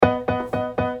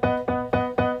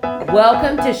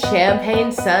Welcome to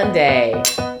Champagne Sunday.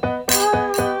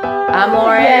 I'm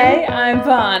Lauren. Hey, I'm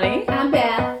Bonnie. I'm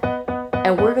Beth.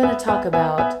 And we're going to talk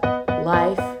about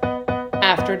life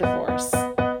After divorce.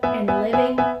 And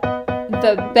living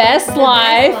The best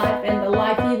life. and the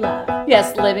life you love.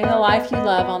 Yes, living the life you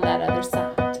love on that other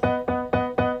side.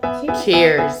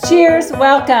 Cheers. Cheers.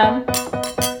 Welcome.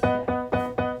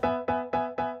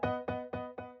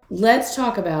 Let's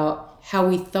talk about how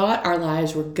we thought our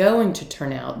lives were going to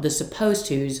turn out, the supposed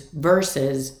tos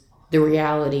versus the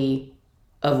reality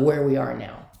of where we are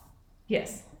now.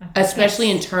 Yes. Especially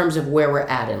in terms of where we're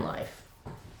at in life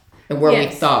and where we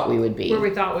thought we would be. Where we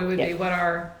thought we would be. What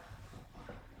our...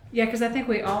 Yeah, because I think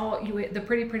we all... the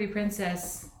pretty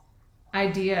princess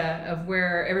idea of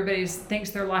where everybody thinks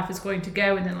their life is going to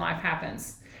go and then life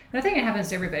happens. And I think it happens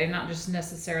to everybody, not just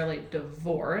necessarily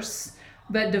divorce.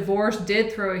 But divorce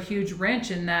did throw a huge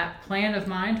wrench in that plan of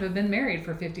mine to have been married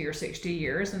for 50 or 60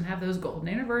 years and have those golden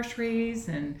anniversaries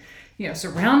and,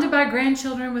 surrounded by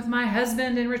grandchildren with my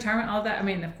husband in retirement, all that. I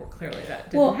mean, of course, clearly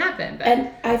that didn't happen. But.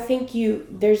 And I think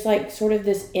there's like sort of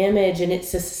this image, and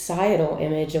it's a societal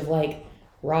image of like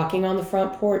rocking on the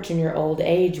front porch in your old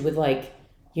age with like,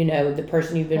 the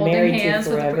person you've been Holding married hands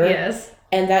to forever. Yes.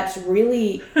 And that's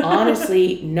really,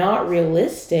 honestly, not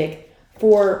realistic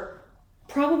for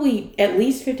probably at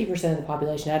least 50% of the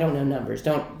population. I don't know numbers.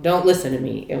 Don't listen to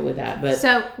me with that. But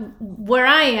So where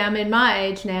I am in my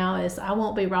age now is I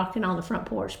won't be rocking on the front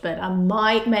porch, but I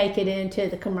might make it into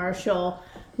the commercial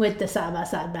with the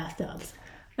side-by-side bathtubs.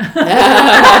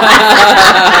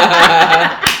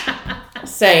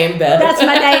 Same, Beth.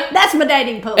 That's my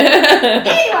dating pool.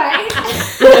 Anyway.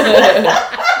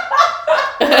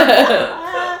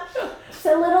 It's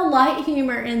a little light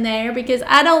humor in there because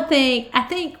I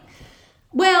think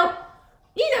well,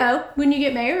 when you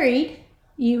get married,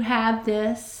 you have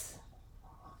this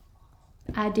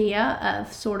idea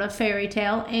of sort of fairy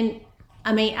tale. And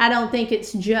I mean, I don't think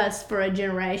it's just for a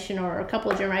generation or a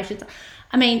couple of generations.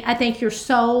 I mean, I think you're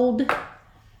sold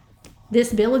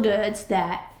this bill of goods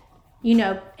that,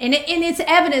 and it's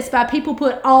evidenced by people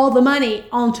put all the money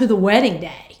onto the wedding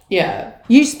day. Yeah.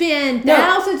 You spend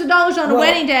thousands of dollars on a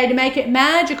wedding day to make it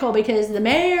magical because the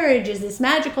marriage is this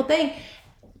magical thing.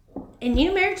 And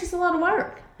marriage is a lot of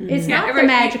work. Mm-hmm. It's not the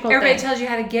magical everybody thing. tells you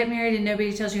how to get married and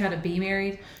nobody tells you how to be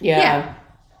married. Yeah.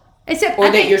 Except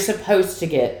you're supposed to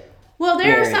get Well, there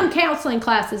married. are some counseling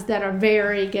classes that are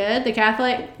very good. The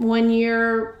Catholic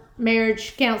 1-year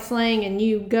marriage counseling, and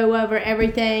you go over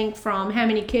everything from how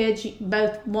many kids you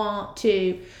both want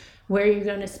to where you're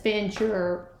going to spend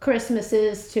your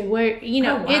Christmases to where,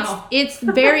 it's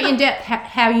very in-depth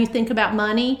how you think about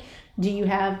money. Do you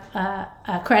have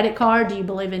a credit card? Do you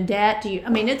believe in debt?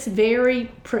 It's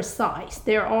very precise.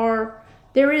 There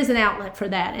is an outlet for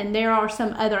that, and there are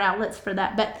some other outlets for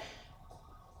that. But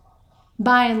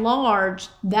by and large,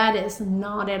 that is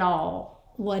not at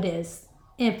all what is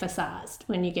emphasized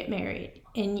when you get married.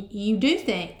 And you do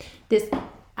think this,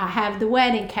 I have the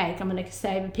wedding cake. I'm going to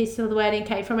save a piece of the wedding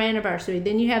cake for my anniversary.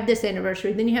 Then you have this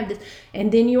anniversary. Then you have this.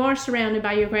 And then you are surrounded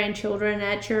by your grandchildren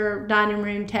at your dining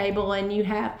room table, and you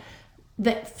have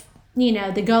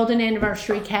the golden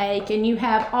anniversary cake, and you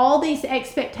have all these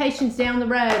expectations down the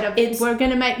road of we're going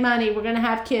to make money, we're going to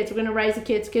have kids, we're going to raise the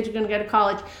kids are going to go to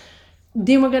college,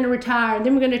 then we're going to retire,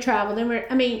 then we're going to travel,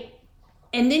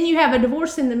 and then you have a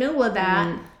divorce in the middle of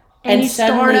that, and you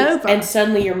start over. And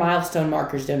suddenly your milestone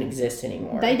markers don't exist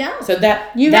anymore. They don't. So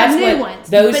that's have new what ones.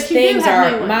 Those but you things do have are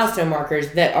new ones. milestone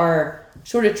markers that are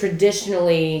sort of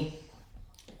traditionally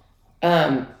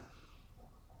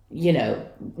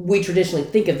we traditionally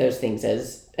think of those things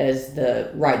as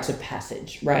the rites of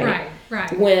passage, right?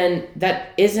 Right. When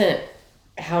that isn't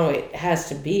how it has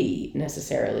to be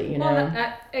necessarily, Well,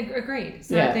 I agreed.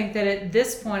 So I think that at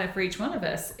this point, for each one of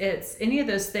us, it's any of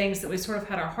those things that we sort of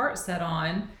had our heart set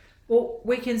on. Well,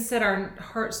 we can set our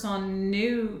hearts on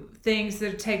new things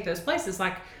that take those places.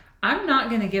 Like, I'm not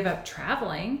going to give up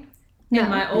traveling. In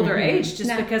my older age,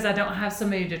 just because I don't have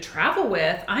somebody to travel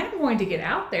with. I'm going to get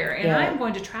out there and I'm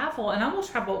going to travel, and I will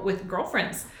travel with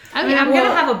girlfriends. I'm going to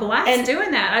have a blast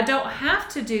doing that. I don't have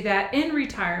to do that in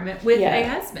retirement with a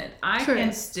husband. I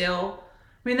can still,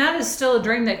 that is still a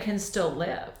dream that can still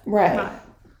live. Right.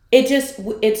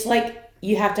 It's like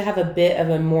you have to have a bit of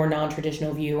a more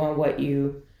non-traditional view on what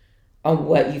you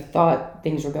thought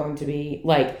things were going to be.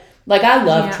 Like I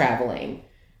love traveling.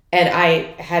 And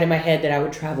I had in my head that I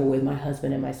would travel with my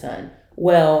husband and my son.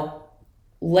 Well,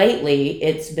 lately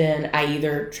it's been I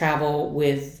either travel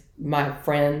with my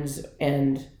friends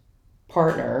and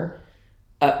partner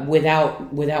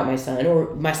without my son,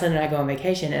 or my son and I go on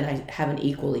vacation and I have an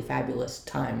equally fabulous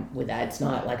time with that. It's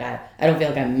not like I don't feel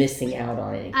like I'm missing out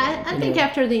on anything. I think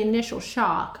after the initial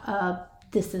shock of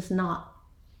this is not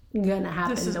going to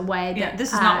happen the way that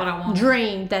this is not what I want.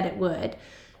 Dreamed that it would,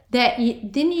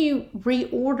 then you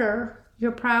reorder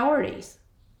your priorities.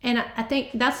 And I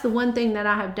think that's the one thing that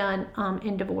I have done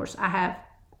in divorce. I have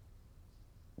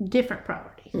different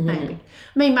priorities, maybe.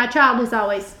 I mean, my child is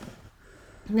always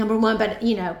number one, but,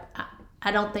 you know,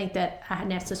 I don't think that I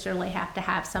necessarily have to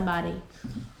have somebody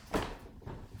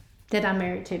that I'm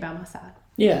married to by my side.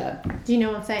 Yeah. Do you know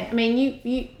what I'm saying? I mean,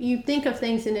 you think of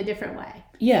things in a different way.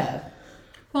 Yeah.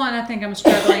 Well, and I think I'm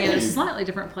struggling in a slightly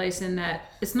different place in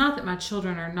that it's not that my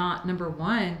children are not number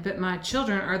one, but my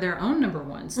children are their own number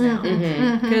ones now.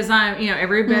 Because I'm, you know,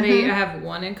 everybody, I have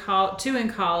one in two in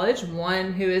college,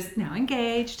 one who is now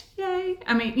engaged. Yay.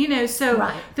 I mean, you know,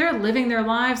 so they're living their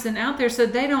lives and out there, so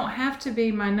they don't have to be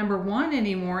my number one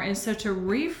anymore. And so to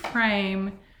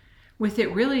reframe with it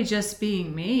really just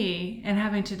being me and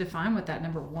having to define what that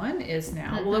number one is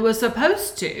now. Well, it was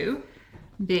supposed to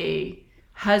be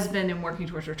husband and working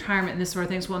towards retirement and this sort of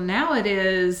things. Well, now it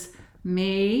is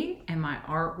me and my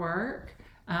artwork,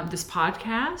 this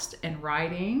podcast and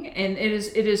writing, and it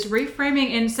is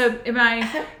reframing. And so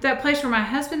that place where my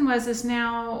husband was is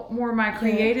now more my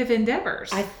creative endeavors.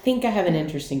 I think I have an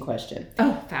interesting question.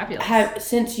 Oh, fabulous.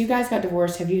 Since you guys got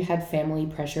divorced, have you had family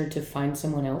pressure to find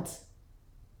someone else?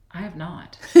 I have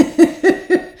not.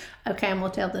 Okay, I'm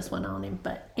going to tell this one on him.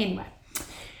 But anyway,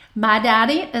 my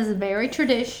daddy is very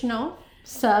traditional,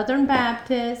 Southern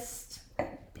Baptist.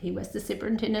 He was the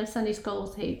superintendent of Sunday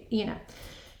schools. He, you know,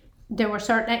 there were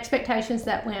certain expectations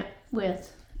that went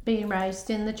with being raised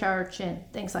in the church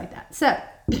and things like that. So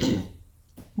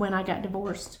when I got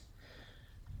divorced,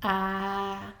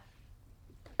 I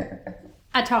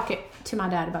talk it to my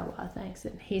dad about a lot of things,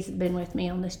 and he's been with me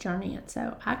on this journey. And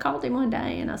so I called him one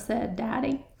day and I said,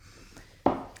 Daddy,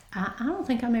 I don't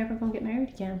think I'm ever going to get married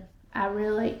again. I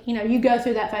really, you know, you go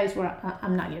through that phase where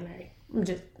I'm not getting married. I'm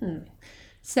just,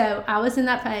 So I was in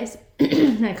that phase,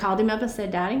 and I called him up and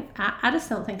said, Daddy, I just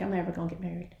don't think I'm ever going to get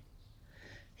married.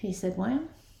 He said, well,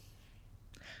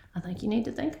 I think you need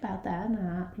to think about that.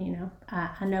 And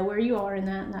I know where you are in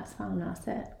that, and that's fine. And I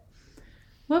said,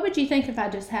 what would you think if I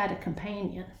just had a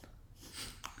companion?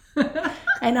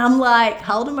 And I'm like,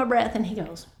 holding my breath, and he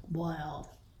goes, well,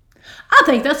 I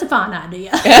think that's a fine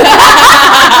idea. I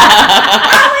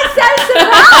was so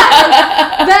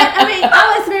surprised. But, I mean,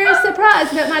 I was very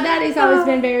surprised. But my daddy's always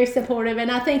been very supportive.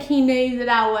 And I think he knew that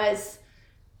I was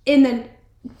in the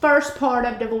first part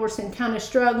of divorce and kind of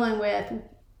struggling with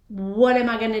what am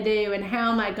I going to do and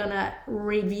how am I going to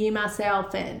review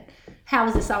myself and how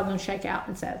is this all going to shake out.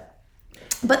 And so,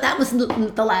 but that was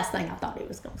the last thing I thought he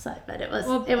was going to say. But it was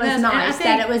nice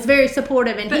that it was very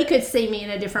supportive, and he could see me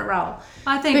in a different role.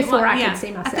 I think before I could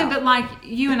see myself. I think, but like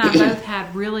you and I both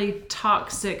had really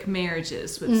toxic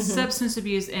marriages with substance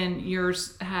abuse, and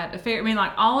yours had affair. I mean,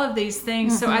 like all of these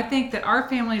things. So I think that our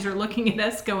families are looking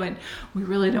at us, going, "We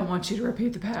really don't want you to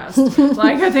repeat the past.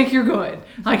 Like I think you're good.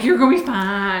 Like you're going to be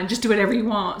fine. Just do whatever you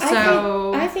want."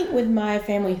 So I think with my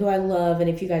family, who I love, and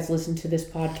if you guys listen to this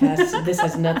podcast, this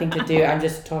has nothing to do. I'm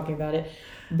just talking about it,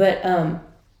 but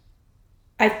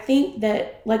I think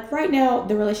that like right now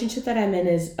the relationship that I'm in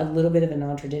is a little bit of a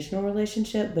non-traditional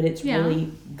relationship, but it's really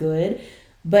good.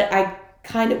 But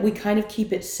we kind of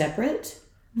keep it separate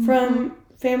from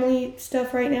family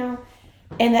stuff right now,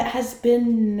 and that has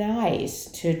been nice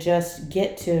to just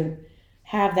get to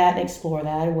have that and explore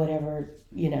that or whatever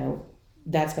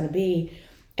that's going to be.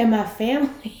 And my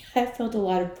family, I felt a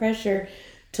lot of pressure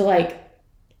to like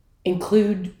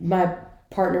include my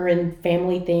partner in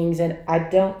family things, and I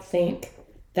don't think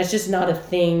that's just not a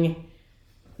thing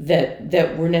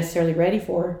that we're necessarily ready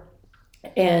for.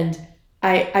 And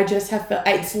I just have felt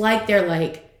it's like they're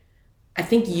like, I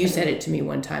think you said it to me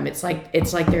one time, it's like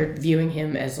they're viewing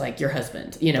him as like your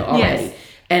husband, already. Yes.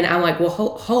 And I'm like, well,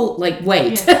 hold like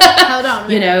wait. Yes. Hold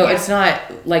on. It's not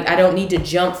like I don't need to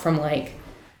jump from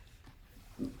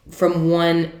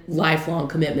one lifelong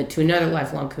commitment to another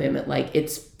lifelong commitment. Like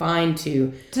it's fine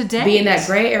to be in that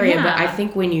gray area. Yeah. But I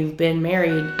think when you've been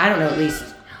married, I don't know, at least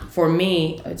for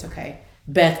me, it's okay.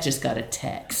 Beth just got a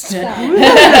text. A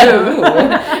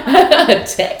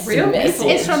text Real message.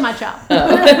 It's from my child.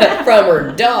 From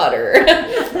her daughter.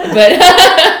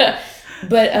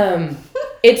 But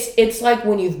it's like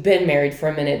when you've been married for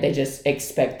a minute, they just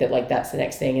expect that like that's the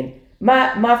next thing. And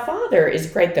my father is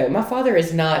great though. My father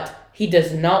is not. He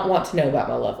does not want to know about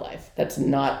my love life. That's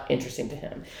not interesting to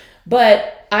him.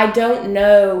 But I don't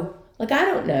know. Like, I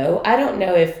don't know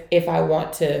if I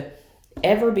want to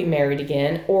ever be married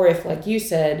again, or if, like you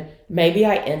said, maybe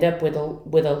I end up with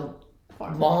a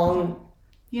long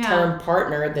term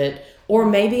partner that, or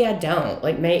maybe I don't.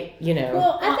 Like,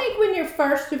 Well, I think when you're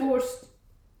first divorced,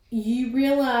 you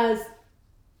realize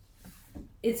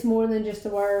it's more than just the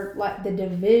word, like the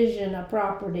division of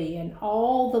property and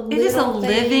all the little It is a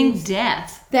living things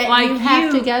death that like you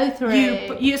have to go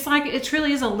through. It's like it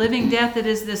truly is a living death. That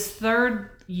is this third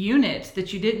unit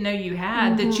that you didn't know you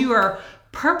had, that you are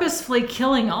purposefully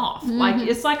killing off. Like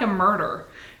it's like a murder,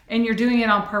 and you're doing it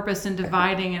on purpose and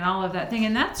dividing and all of that thing,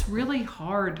 and that's really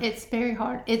hard. It's very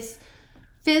hard. It's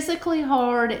physically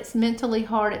hard. It's mentally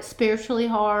hard. It's spiritually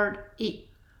hard.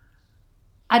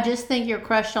 I just think you're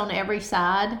crushed on every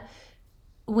side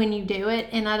when you do it.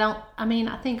 And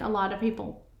I think a lot of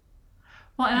people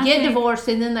get divorced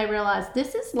and then they realize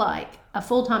this is like a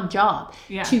full-time job.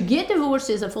 Yeah. To get divorced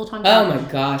is a full-time job. Oh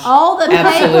my gosh. All the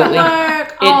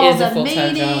paperwork, all the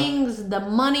full-time meetings, the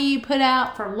money you put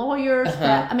out for lawyers. It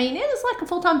is like a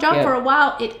full-time job for a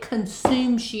while. It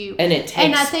consumes you. And it takes...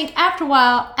 And I think after a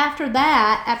while,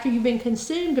 after you've been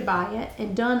consumed by it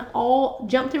and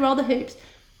jumped through all the hoops,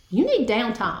 you need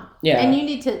downtime. Yeah. And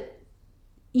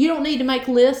you don't need to make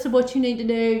lists of what you need to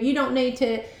do.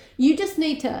 You just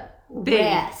need to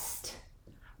rest.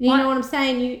 You know what I'm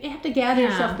saying? You have to gather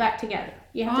yourself back together.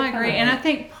 I agree. And I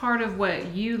think part of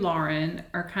what you, Lauren,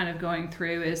 are kind of going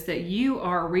through is that you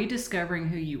are rediscovering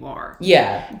who you are.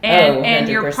 Yeah. And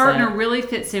your partner really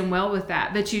fits in well with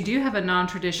that. But you do have a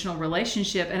non-traditional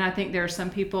relationship. And I think there are some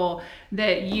people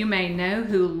that you may know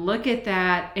who look at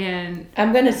that and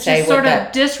I'm going to say just sort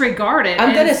of disregard it.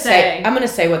 I'm going to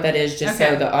say what that is just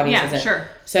so the audience doesn't. Sure.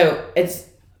 So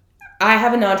I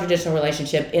have a non-traditional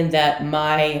relationship in that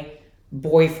my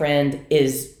boyfriend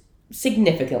is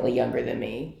significantly younger than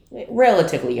me,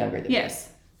 relatively younger than me. Yes.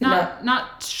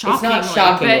 Not shockingly. It's not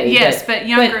shockingly. But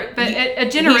younger. But a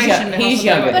generation. He's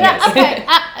younger than me.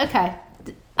 Okay.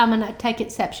 I'm going to take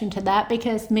exception to that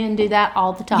because men do that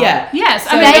all the time. Yeah. Yes.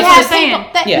 So they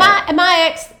have my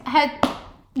ex had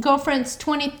girlfriends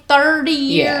 20, 30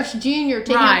 years junior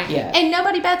to him. Yeah. And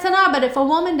nobody bats an eye, but if a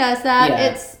woman does that,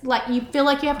 it's like you feel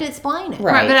like you have to explain it.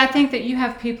 Right. But I think that you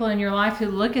have people in your life who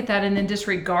look at that and then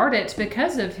disregard it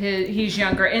because of he's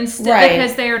younger instead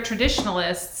because they are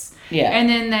traditionalists. Yeah. And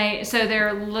then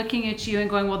they're looking at you and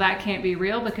going, well, that can't be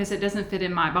real because it doesn't fit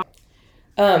in my body.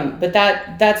 But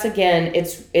that's again,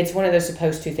 it's one of those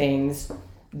supposed to things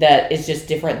that is just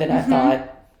different than I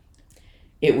thought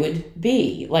it would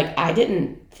be. Like, I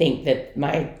didn't think that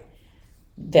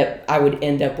I would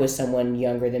end up with someone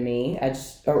younger than me. I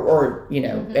just, or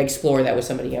explore that with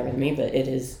somebody younger than me, but it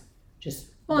is just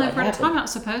and for the time I'm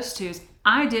supposed to,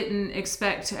 I didn't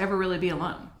expect to ever really be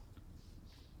alone.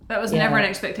 That was never an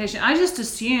expectation. I just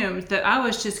assumed that I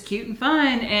was just cute and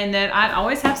fun and that I'd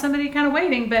always have somebody kind of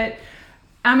waiting, but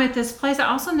I'm at this place I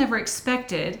also never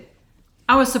expected.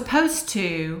 I was supposed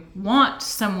to want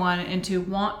someone and to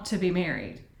want to be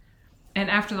married. And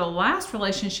after the last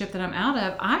relationship that I'm out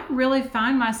of, I really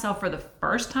find myself for the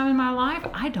first time in my life,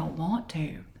 I don't want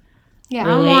to. Yeah.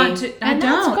 Really? I want to. I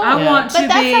don't. Cool. I want to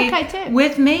be okay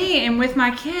with me and with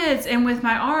my kids and with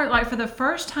my art. Like for the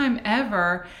first time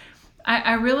ever,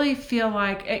 I really feel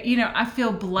like, I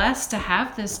feel blessed to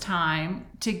have this time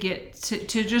to get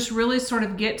to just really sort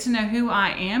of get to know who I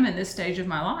am in this stage of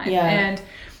my life. Yeah. And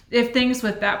if things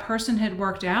with that person had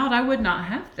worked out, I would not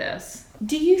have this.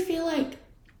 Do you feel like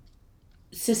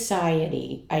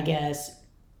society, I guess,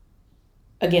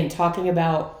 again, talking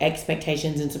about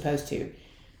expectations and supposed to,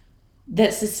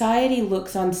 that society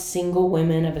looks on single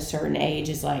women of a certain age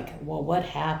as like, well, what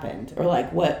happened? Or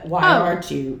like, why aren't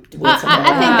you with someone?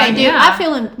 I think they do. Yeah. I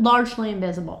feel largely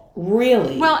invisible.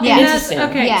 Really? Well, interesting.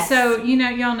 Okay, yes. So,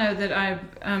 y'all know that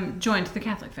I've joined the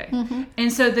Catholic faith. Mm-hmm.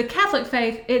 And so the Catholic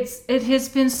faith, it has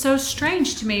been so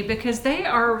strange to me because they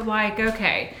are like,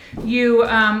 okay, you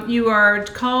are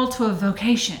called to a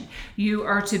vocation. You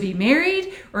are to be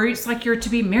married, or it's like you're to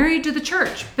be married to the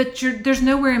church, but there's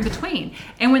nowhere in between.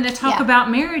 And when they talk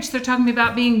about marriage, they're talking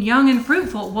about being young and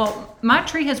fruitful. Well, my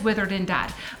tree has withered and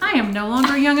died. I am no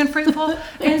longer young and fruitful.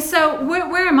 And so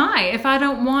where am I if I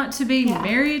don't want to be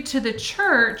married to the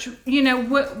church?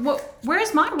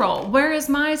 Where's my role? Where is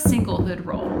my singlehood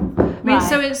role? I mean,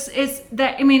 so it's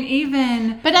that,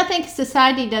 even... But I think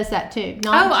society does that too.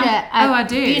 I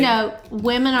do.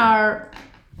 Women are,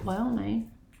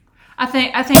 I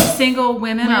think single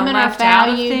women are left out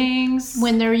of things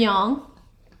when they're young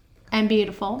and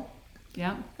beautiful.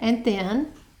 Yeah. And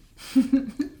thin.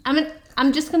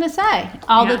 I'm just going to say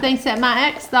all the things that my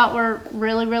ex thought were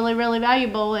really, really, really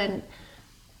valuable. And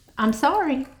I'm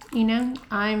sorry,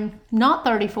 I'm not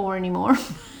 34 anymore.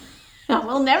 I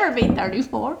will never be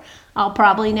 34. I'll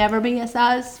probably never be a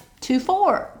size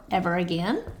 2'4" ever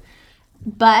again.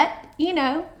 But, you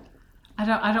know, I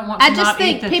don't want to I just not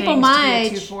think eat the people things my to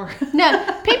be a age, 2'4".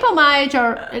 no, people my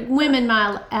age women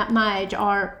at my age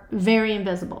are very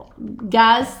invisible.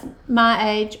 Guys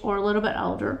my age or a little bit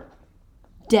older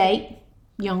date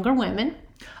younger women.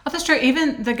 Oh, that's true.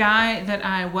 Even the guy that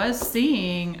I was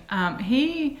seeing,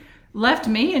 he left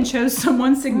me and chose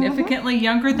someone significantly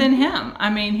younger than him.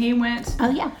 I mean, he went, Oh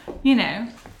yeah. you know,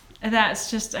 that's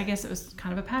just, I guess it was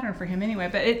kind of a pattern for him anyway.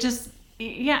 But it just,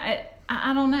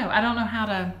 I don't know. I don't know how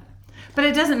to, but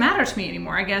it doesn't matter to me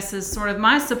anymore, I guess, is sort of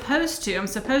I'm supposed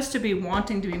to be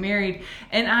wanting to be married.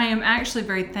 And I am actually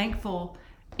very thankful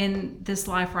in this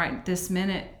life right this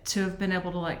minute to have been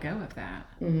able to let go of that.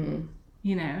 Mm-hmm.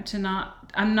 You know,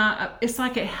 it's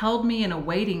like it held me in a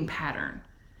waiting pattern.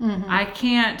 Mm-hmm. I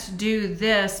can't do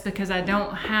this because I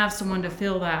don't have someone to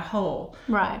fill that hole.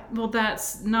 Right. Well,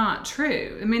 that's not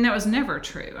true. I mean, that was never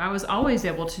true. I was always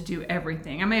able to do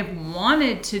everything. I may have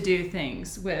wanted to do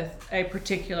things with a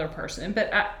particular person,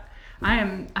 but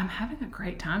I'm having a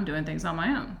great time doing things on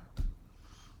my own.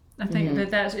 I think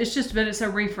but it's a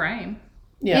reframe.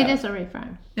 Yeah. It is a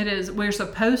reframe. It is. We're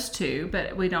supposed to,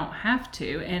 but we don't have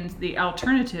to. And the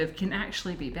alternative can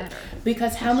actually be better.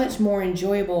 Because how much more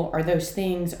enjoyable are those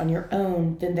things on your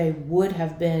own than they would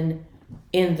have been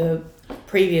in the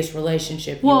previous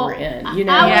relationship you were in? You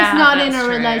know, I was not in that's a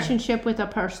true. relationship with a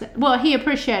person. Well, he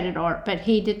appreciated art, but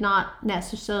he did not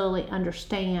necessarily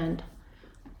understand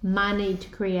my need to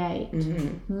create,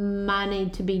 my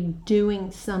need to be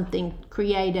doing something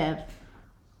creative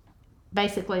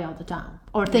basically all the time,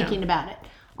 or thinking about it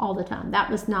all the time.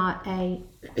 That was not a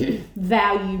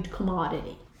valued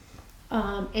commodity.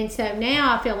 And so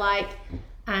now I feel like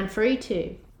I'm free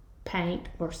to paint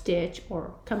or stitch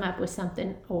or come up with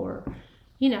something or,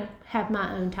 you know, have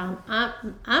my own time.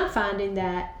 I'm finding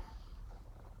that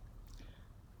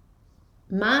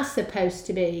my supposed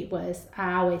to be was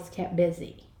I always kept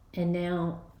busy. And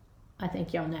now I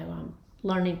think y'all know I'm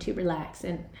learning to relax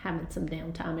and having some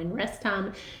downtime, and rest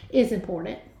time is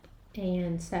important.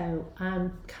 And so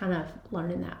I'm kind of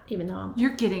learning that, even though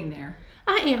You're getting there.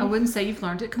 I am. I wouldn't say you've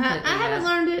learned it completely. I haven't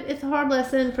learned it. It's a hard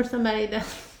lesson for somebody that.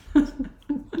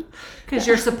 Because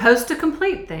you're supposed to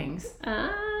complete things.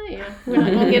 Yeah. We're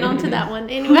not going to get onto that one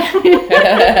anyway.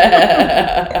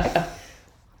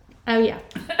 Oh yeah.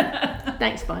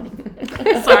 Thanks, Bonnie.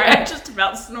 Sorry, I just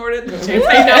about snorted the two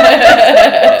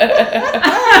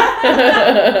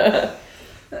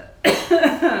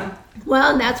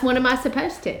Well, and that's one of my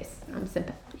supposed tos.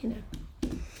 You know.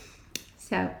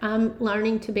 So I'm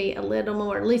learning to be a little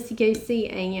more loosey-goosey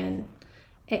and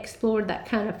explore that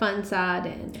kind of fun side.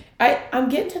 And I'm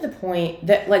getting to the point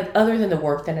that, like, other than the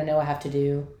work that I know I have to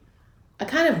do, I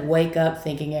kind of wake up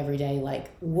thinking every day, like,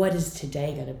 what is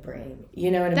today going to bring? You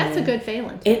know what I mean? that's a good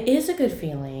feeling. It is a good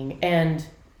feeling. And,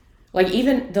 like,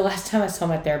 even the last time I saw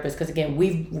my therapist, because, again,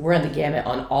 we've run the gamut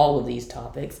on all of these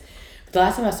topics. But the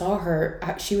last time I saw her,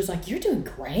 she was like, you're doing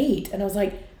great. And I was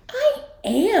like, I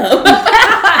am.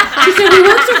 She said, we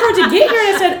worked so hard to get here.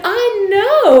 And I said, I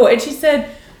know. And she said,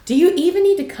 do you even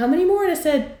need to come anymore? And I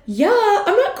said, yeah,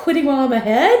 I'm not quitting while I'm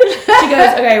ahead. She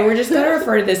goes, okay, we're just going to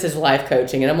refer to this as life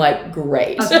coaching. And I'm like,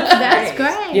 great. That's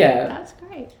great. Yeah. That's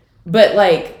great. But,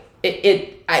 like,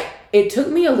 it took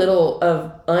me a little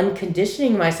of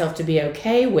unconditioning myself to be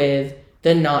okay with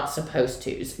the not supposed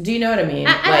to's. Do you know what I mean?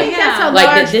 I think that's a like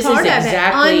large this part is of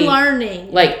exactly it.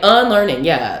 Unlearning. Like unlearning,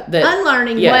 yeah.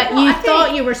 Unlearning yeah. what you I think-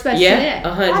 thought you were supposed to do.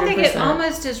 100%. I think it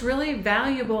almost is really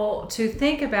valuable to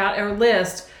think about or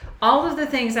list all of the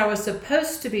things I was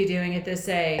supposed to be doing at this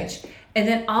age, and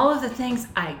then all of the things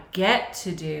I get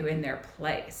to do in their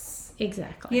place.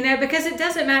 Exactly. You know, because it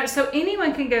doesn't matter. So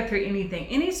anyone can go through anything,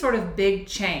 any sort of big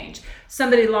change.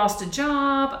 Somebody lost a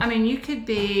job. I mean, you could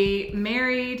be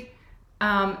married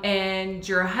and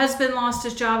your husband lost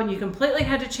his job and you completely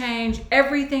had to change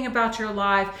everything about your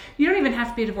life. You don't even have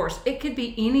to be divorced. It could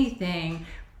be anything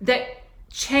that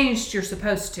changed you're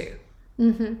supposed to.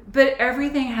 Mm-hmm. But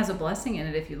everything has a blessing in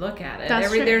it if you look at it. That's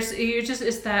true.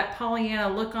 It's that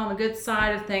Pollyanna look on the good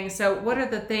side of things. So what are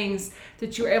the things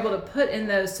that you're able to put in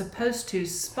those supposed to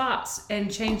spots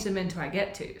and change them into I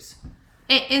get tos?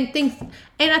 And things,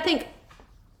 and I think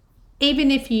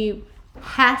even if you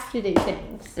have to do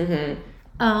things,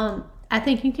 Mm-hmm. I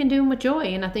think you can do them with joy,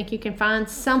 and I think you can find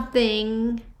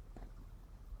something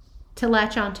to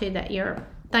latch onto that you're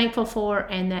thankful for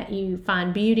and that you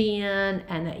find beauty in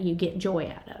and that you get joy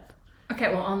out of.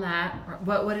 Okay, well, on that,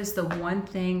 what is the one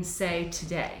thing, say,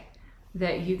 today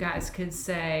that you guys could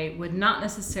say would not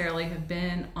necessarily have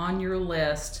been on your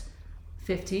list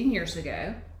 15 years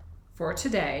ago, for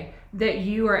today that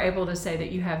you are able to say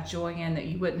that you have joy in that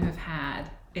you wouldn't have had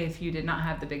if you did not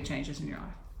have the big changes in your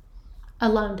life?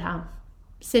 Alone time.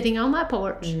 Sitting on my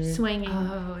porch,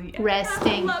 swinging,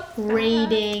 resting,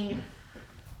 reading.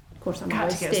 Of course, I'm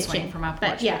always to get a stitching. swing for my porch.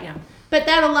 But yeah. But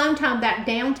that alone time, that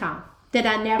downtime that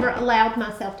I never allowed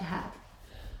myself to have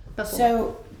before.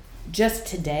 So, just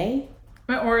today?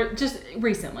 Or just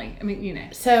recently. I mean,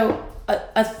 So,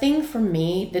 a thing for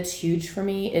me that's huge for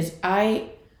me is I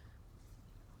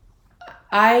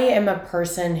am a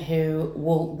person who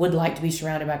would like to be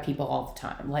surrounded by people all the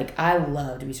time. Like, I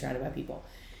love to be surrounded by people.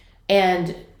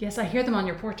 And yes, I hear them on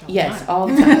your porch all the time. Yes, all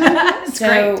the time. It's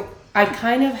so great. I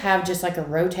kind of have just like a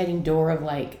rotating door of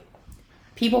like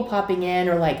people popping in,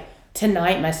 or like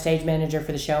tonight my stage manager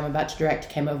for the show I'm about to direct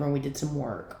came over and we did some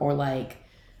work, or like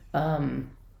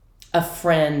a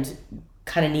friend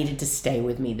kind of needed to stay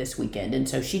with me this weekend, and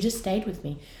so she just stayed with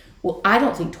me. Well, I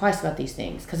don't think twice about these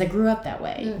things because I grew up that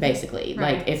way, basically.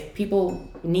 Right. Like if people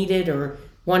needed or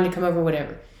wanted to come over,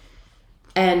 whatever.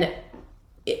 And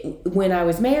when I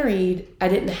was married, I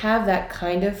didn't have that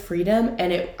kind of freedom,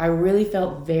 and I really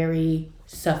felt very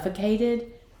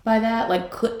suffocated by that.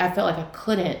 Like I felt like I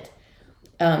couldn't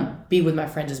be with my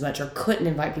friends as much, or couldn't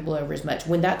invite people over as much,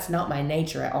 when that's not my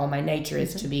nature at all. My nature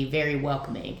is to be very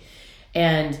welcoming.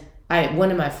 And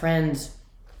one of my friends,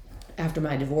 after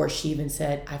my divorce, she even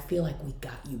said, "I feel like we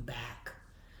got you back,"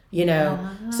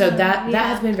 So that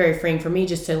has been very freeing for me,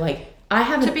 just to like. I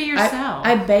haven't to be yourself.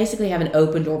 I basically have an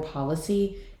open door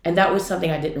policy, and that was something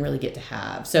I didn't really get to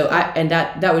have. So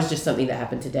that was just something that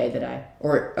happened today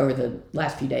or the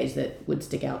last few days that would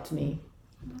stick out to me.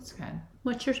 That's good.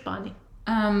 What's yours, Bonnie?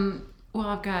 Well,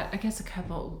 I've got, I guess, a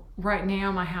couple. Right now,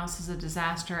 my house is a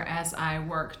disaster as I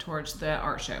work towards the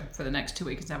art show for the next 2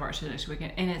 weeks. I have art show next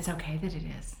weekend, and it's okay that it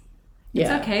is.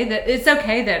 Yeah. It's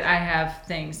okay that I have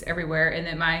things everywhere, and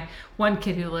that my one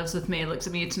kid who lives with me looks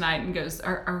at me tonight and goes,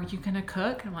 "Are you gonna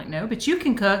cook?" I'm like, "No, but you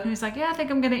can cook." And he's like, "Yeah, I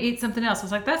think I'm gonna eat something else." I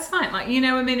was like, "That's fine." Like,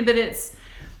 but it's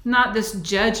not this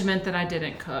judgment that I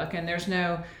didn't cook, and there's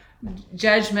no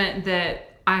judgment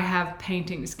that I have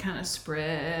paintings kind of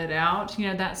spread out.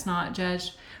 That's not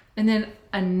judged. And then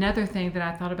another thing that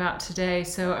I thought about today.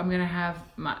 So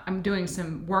I'm doing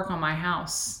some work on my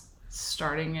house,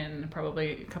 starting in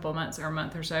probably a couple of months or a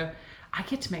month or so. I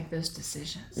get to make those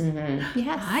decisions. Mm-hmm.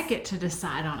 Yes. I get to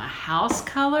decide on a house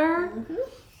color,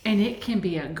 and it can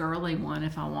be a girly one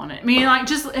if I want it. I mean, like,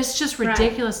 it's just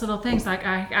ridiculous little things. Like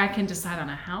I can decide on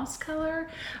a house color.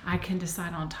 I can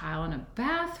decide on tile in a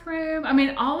bathroom. I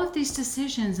mean, all of these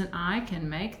decisions, and I can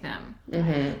make them.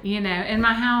 Mm-hmm. In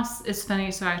my house, it's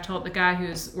funny. So I told the guy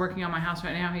who's working on my house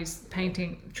right now, he's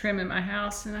trimming my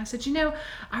house. And I said,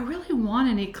 I really want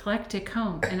an eclectic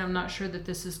home, and I'm not sure that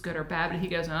this is good or bad. But he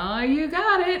goes, "Oh, you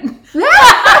got it."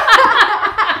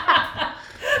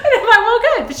 And I'm like, well,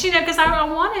 good. But, because I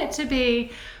want it to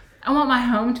be, I want my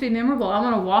home to be memorable. I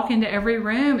want to walk into every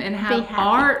room and have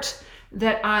art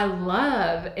that I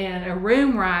love, and a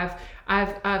room where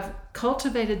I've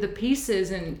cultivated the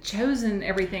pieces and chosen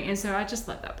everything. And so I just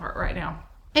love that part right now.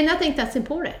 And I think that's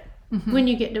important when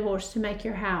you get divorced, to make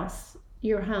your house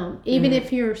your home, even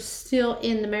if you're still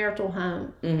in the marital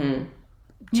home. Mm-hmm.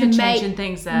 To changing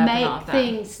things up, make and all that.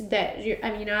 things that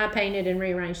I painted and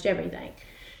rearranged everything.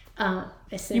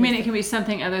 You mean it can be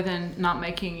something other than not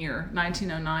making your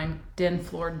 1909 den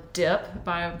floor dip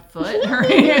by a foot or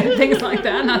things like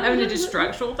that, not having to do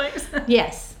structural things?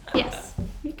 Yes.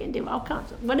 You can do all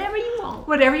kinds of whatever you want.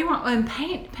 Whatever you want. And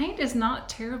paint is not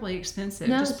terribly expensive.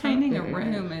 No, just painting a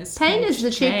room is paint is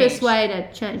the cheapest way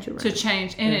to change a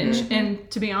room. And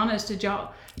to be honest, did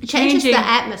y'all It changes the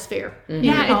atmosphere.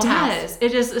 Yeah, it does.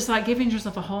 It is. It's like giving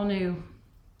yourself a whole new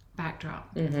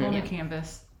backdrop, whole new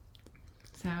canvas.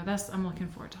 So I'm looking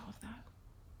forward to all of that.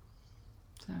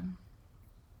 So,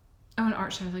 and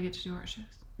art shows. I get to do art shows.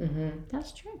 Mm-hmm.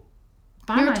 That's true.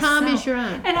 By your myself. time is your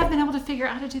own. And I've been able to figure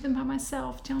out how to do them by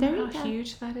myself. Do you know how go.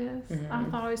 huge that is?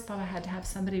 Mm-hmm. I always thought I had to have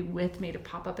somebody with me to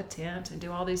pop up a tent and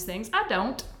do all these things. I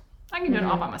don't. I can do it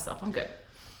all by myself. I'm good.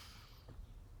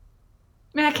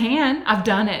 I mean, I can. I've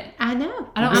done it. I know.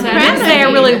 I didn't say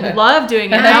I really love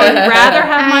doing it. I would rather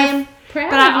have my...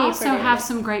 But I also have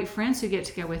some great friends who get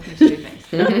to go with me to do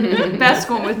things. Beth's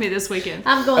going with me this weekend.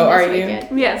 I'm going this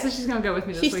weekend. Yeah, so she's going to go with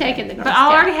me this weekend. She's taking the Girl But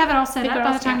I'll Scout. already have it all set up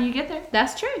by the time you get there.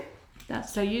 That's true.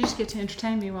 So you just get to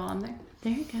entertain me while I'm there.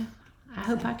 There you go. I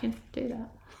hope I can do that.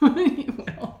 You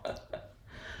will.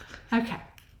 Okay.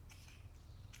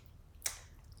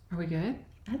 Are we good?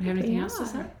 Do we have anything else to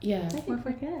say? Yeah. I think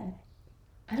we're good.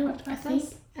 I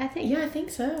think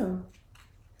so.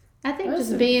 I think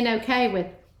just being okay with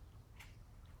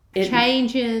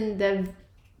changing the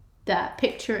that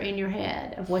picture in your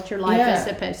head of what your life is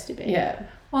supposed to be. Yeah.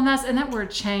 Well, and that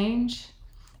word change,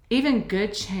 even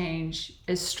good change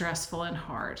is stressful and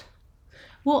hard.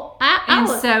 Well,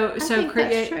 That's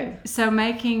true. So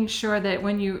making sure that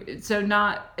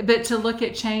but to look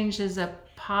at change as a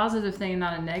positive thing,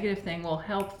 not a negative thing, will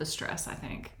help the stress, I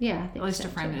think. Yeah, I think at least so to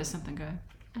frame too. it as something good.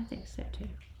 I think so too.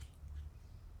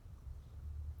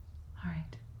 All right.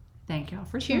 Thank y'all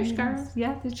for Cheers, joining us. girls.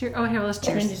 Yeah, cheers. Oh, here, let's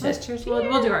cheers. Let's cheers.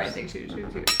 We'll do our right thing. Cheers.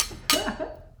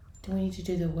 Do we need to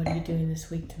do the what are you doing this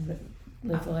week to live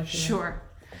the life you love? Sure.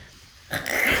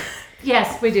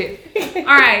 Yes, we do. All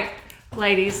right,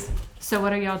 ladies. So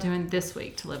what are y'all doing this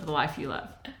week to live the life you love?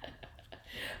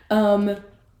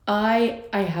 I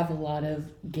have a lot of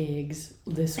gigs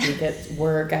this week at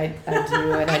work. I do,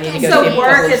 and I need to go see a So couple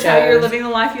work of is how you're shows. living the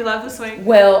life you love this week?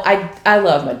 Well, I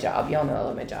love my job. Y'all know I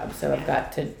love my job, so I've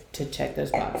got to check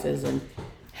those boxes and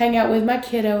hang out with my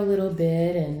kiddo a little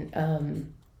bit,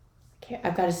 and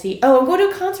I've got to see. Oh, I'm going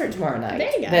to a concert tomorrow night.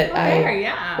 There you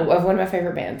go. Of one of my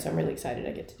favorite bands. So I'm really excited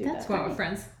I get to do That's that. Going with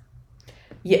friends.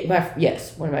 Yeah,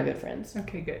 yes, one of my good friends.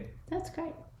 Okay, good. That's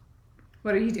great.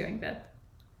 What are you doing, Beth?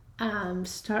 I'm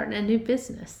starting a new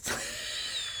business.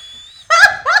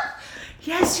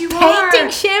 Yes, you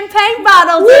Painting champagne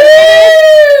bottles.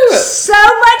 Woo! So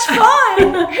much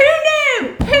fun.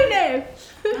 Who knew?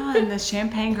 Oh, and the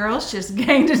champagne girls just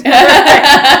gained it.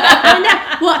 I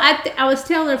know. Well, I was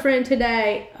telling a friend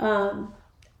today,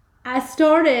 I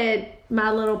started my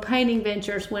little painting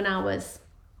ventures when I was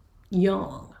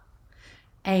young.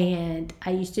 And I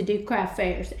used to do craft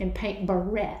fairs and paint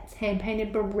barrettes,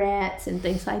 hand-painted barrettes and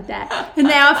things like that. And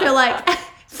now I feel like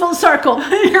full circle.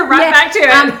 You're back to it.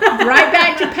 I'm right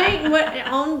back to painting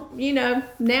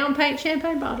now I'm painting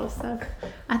champagne bottles. So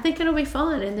I think it'll be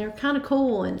fun, and they're kind of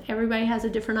cool, and everybody has a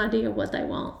different idea of what they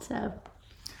want. So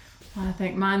Well, I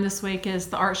think mine this week is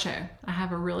the art show. I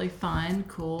have a really fun,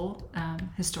 cool,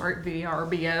 historic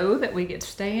VRBO that we get to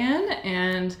stay in,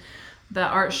 and the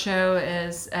art show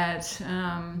is at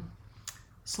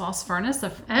Sloss Furnace,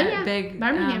 a big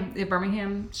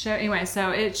Birmingham show. Anyway,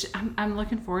 so I'm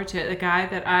looking forward to it. The guy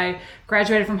that I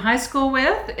graduated from high school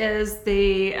with is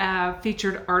the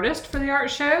featured artist for the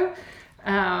art show.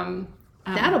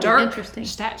 that'll Dirk be interesting.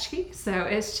 Statchke. So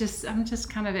I'm just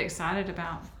kind of excited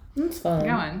about It's fun.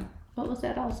 going. What was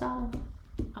that all song?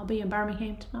 I'll be in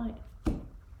Birmingham tonight.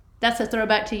 That's a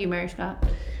throwback to you, Mary Scott.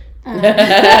 All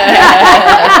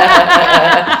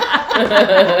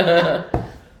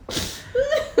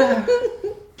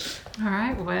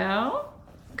right, well,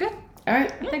 good. All right.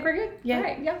 I think we're good. Yeah. All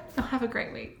right, yeah. I'll have a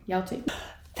great week. Y'all too.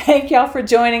 Thank y'all for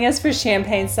joining us for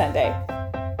Champagne Sunday.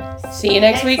 See you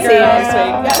next week, See girls. you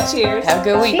next week. Yeah, cheers. Have a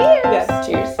good week. Cheers. Yeah.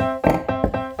 Cheers.